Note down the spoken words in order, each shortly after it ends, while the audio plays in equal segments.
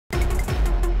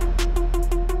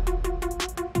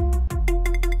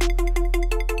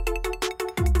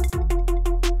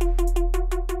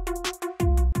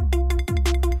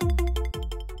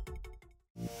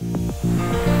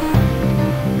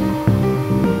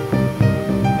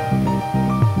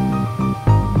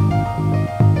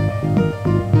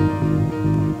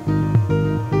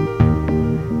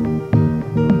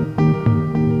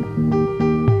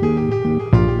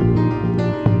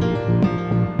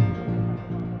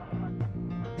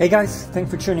Hey guys,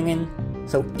 thanks for tuning in.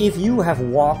 So if you have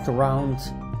walked around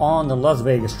on the Las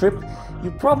Vegas Strip, you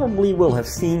probably will have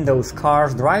seen those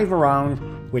cars drive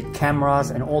around with cameras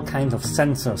and all kinds of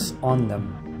sensors on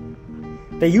them.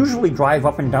 They usually drive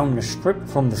up and down the strip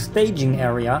from the staging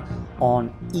area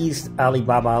on East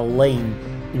Alibabba Lane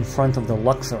in front of the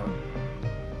Luxor.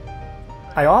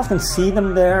 I often see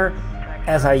them there,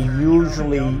 as I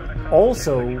usually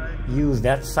also use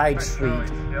that side street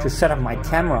to set up my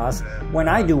cameras when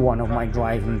I do one of my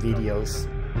driving videos.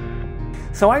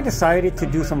 So I decided to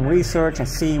do some research and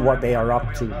see what they are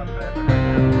up to.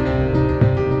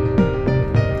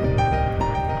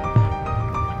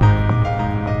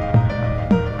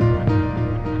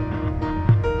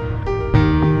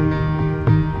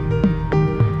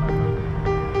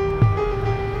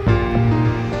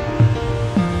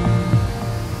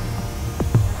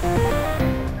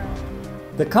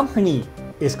 The company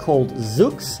is called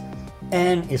Zoox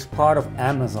and is part of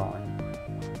Amazon.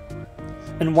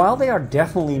 And while they are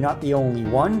definitely not the only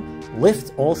one,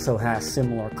 Lyft also has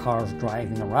similar cars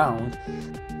driving around.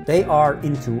 They are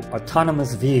into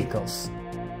autonomous vehicles.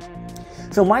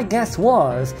 So my guess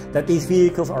was that these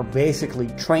vehicles are basically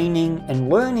training and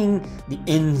learning the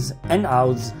ins and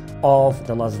outs of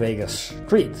the Las Vegas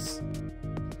streets.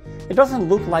 It doesn't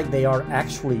look like they are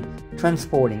actually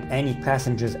transporting any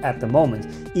passengers at the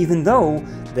moment, even though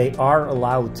they are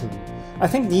allowed to. I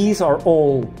think these are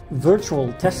all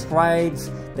virtual test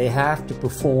rides they have to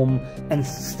perform and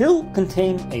still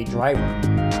contain a driver.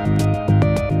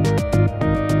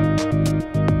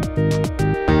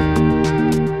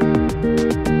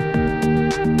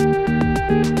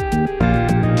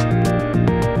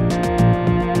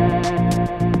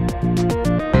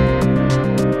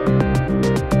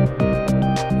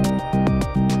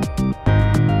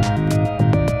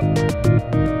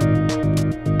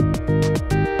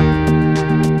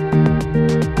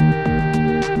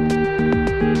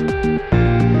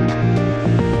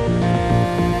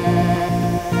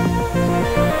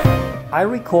 I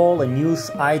recall a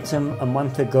news item a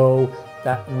month ago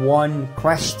that one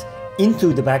crashed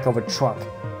into the back of a truck,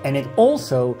 and it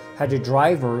also had a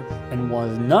driver and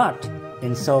was not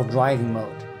in self-driving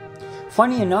mode.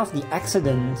 Funny enough, the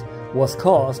accident was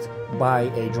caused by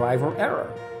a driver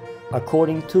error,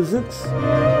 according to Zoox.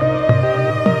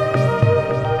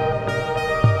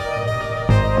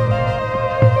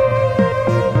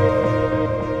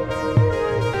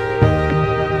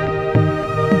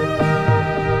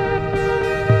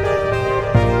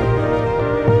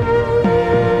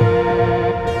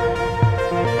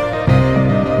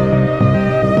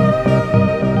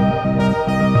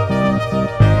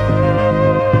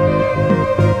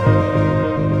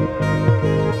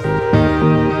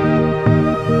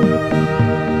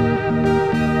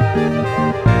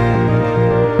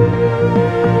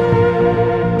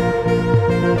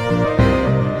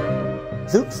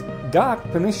 Zoox got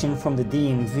permission from the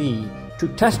DMV to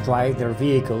test drive their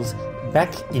vehicles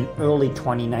back in early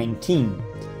 2019.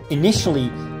 Initially,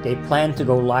 they planned to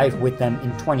go live with them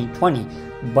in 2020,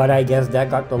 but I guess that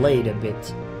got delayed a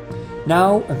bit.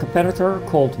 Now, a competitor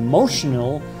called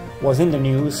Motional was in the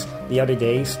news the other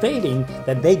day stating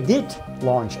that they did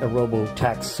launch a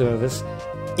robo-taxi service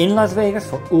in Las Vegas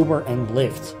for Uber and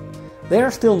Lyft. They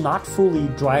are still not fully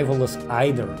driverless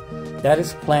either. That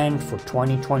is planned for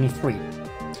 2023.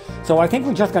 So I think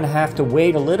we're just going to have to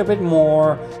wait a little bit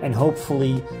more, and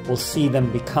hopefully we'll see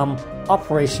them become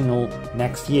operational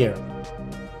next year.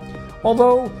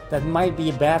 Although that might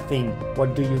be a bad thing.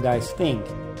 What do you guys think?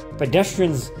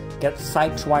 Pedestrians get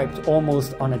sideswiped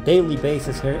almost on a daily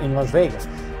basis here in Las Vegas.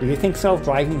 Do you think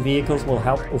self-driving vehicles will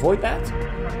help avoid that?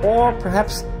 Or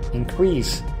perhaps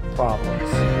increase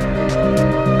problems?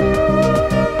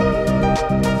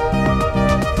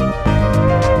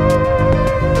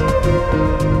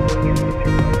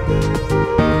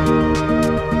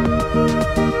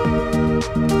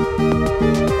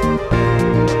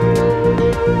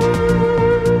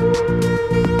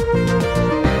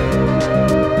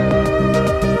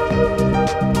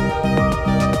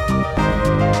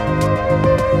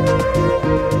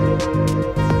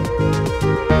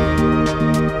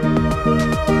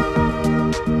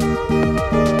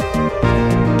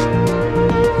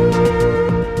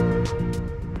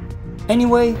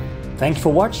 Anyway, thanks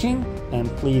for watching, and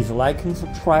please like and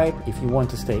subscribe if you want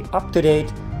to stay up to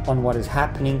date on what is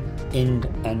happening in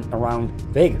and around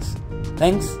Vegas.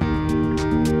 Thanks!